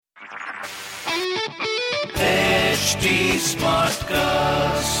HT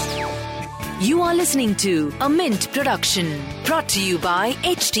Smartcast. You are listening to a Mint production brought to you by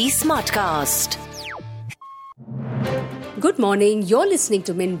HT Smartcast. Good morning. You're listening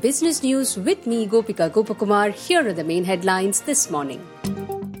to Mint Business News with me, Gopika Gopakumar. Here are the main headlines this morning.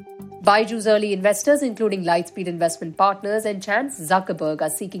 Baiju's early investors, including Lightspeed Investment Partners and Chance Zuckerberg,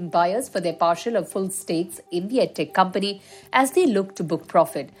 are seeking buyers for their partial or full stakes in the edtech company as they look to book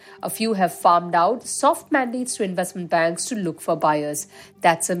profit. A few have farmed out soft mandates to investment banks to look for buyers.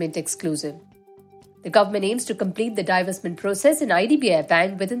 That's a Mint exclusive. The government aims to complete the divestment process in IDBI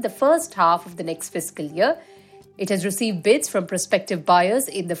Bank within the first half of the next fiscal year. It has received bids from prospective buyers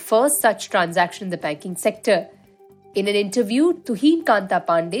in the first such transaction in the banking sector. In an interview, Tuhin Kanta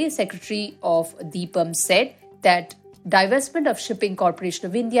Pandey, Secretary of DIPAM, said that divestment of Shipping Corporation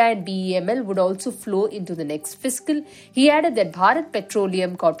of India and BEML would also flow into the next fiscal. He added that Bharat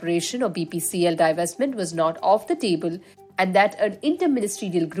Petroleum Corporation or BPCL divestment was not off the table and that an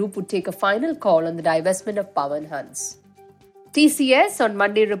interministerial group would take a final call on the divestment of Pawan Hans. TCS on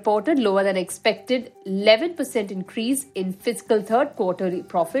Monday reported lower than expected 11% increase in fiscal third quarter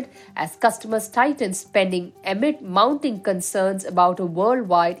profit as customers tightened spending amid mounting concerns about a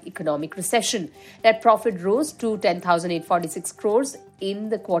worldwide economic recession. Net profit rose to 10,846 crores in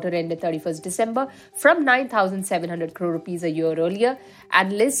the quarter ended 31st December from 9,700 crore rupees a year earlier.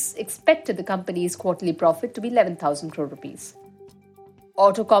 Analysts expected the company's quarterly profit to be 11,000 crore rupees.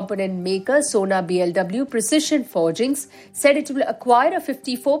 Auto component maker Sona BLW Precision Forgings said it will acquire a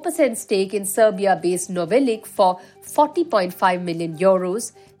 54% stake in Serbia-based Novelic for 40.5 million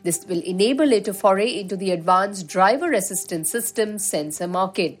euros. This will enable it to foray into the advanced driver assistance system sensor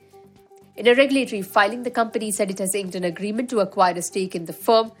market. In a regulatory filing, the company said it has inked an agreement to acquire a stake in the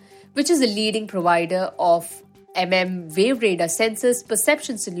firm, which is a leading provider of wave radar sensors,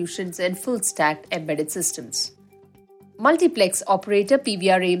 perception solutions, and full-stack embedded systems. Multiplex operator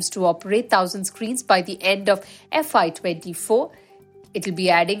PVR aims to operate 1,000 screens by the end of FY24. It will be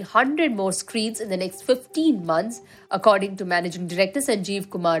adding 100 more screens in the next 15 months. According to Managing Director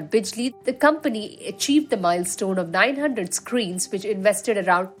Sanjeev Kumar Bijli, the company achieved the milestone of 900 screens, which invested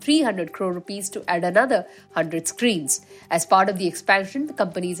around 300 crore rupees to add another 100 screens. As part of the expansion, the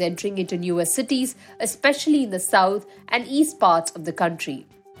company is entering into newer cities, especially in the south and east parts of the country.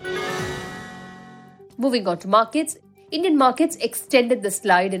 Moving on to markets. Indian markets extended the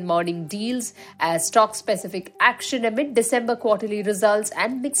slide in morning deals as stock-specific action amid December quarterly results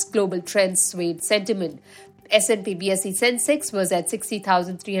and mixed global trends swayed sentiment. S&P BSE Sensex was at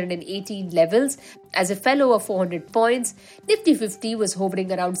 60,318 levels as it fell over 400 points. Nifty 50 was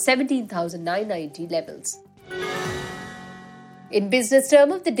hovering around 17,990 levels. In business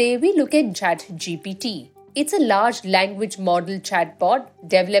term of the day, we look at ChatGPT. It's a large language model chatbot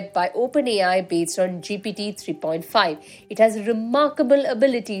developed by OpenAI based on GPT 3.5. It has a remarkable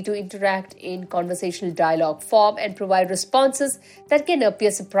ability to interact in conversational dialogue form and provide responses that can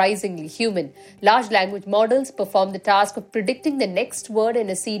appear surprisingly human. Large language models perform the task of predicting the next word in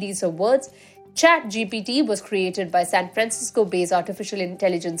a series of words. ChatGPT was created by San Francisco-based artificial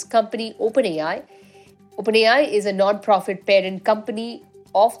intelligence company OpenAI. OpenAI is a non-profit parent company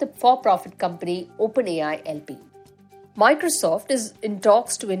of the for-profit company OpenAI LP. Microsoft is in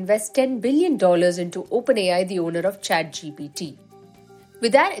talks to invest $10 billion into OpenAI, the owner of ChatGPT.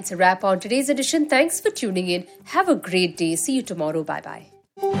 With that, it's a wrap on today's edition. Thanks for tuning in. Have a great day. See you tomorrow. Bye-bye.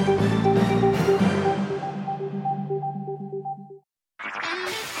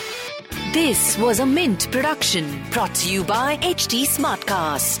 This was a Mint production brought to you by HT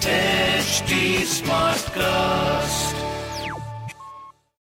Smartcast. HT Smartcast.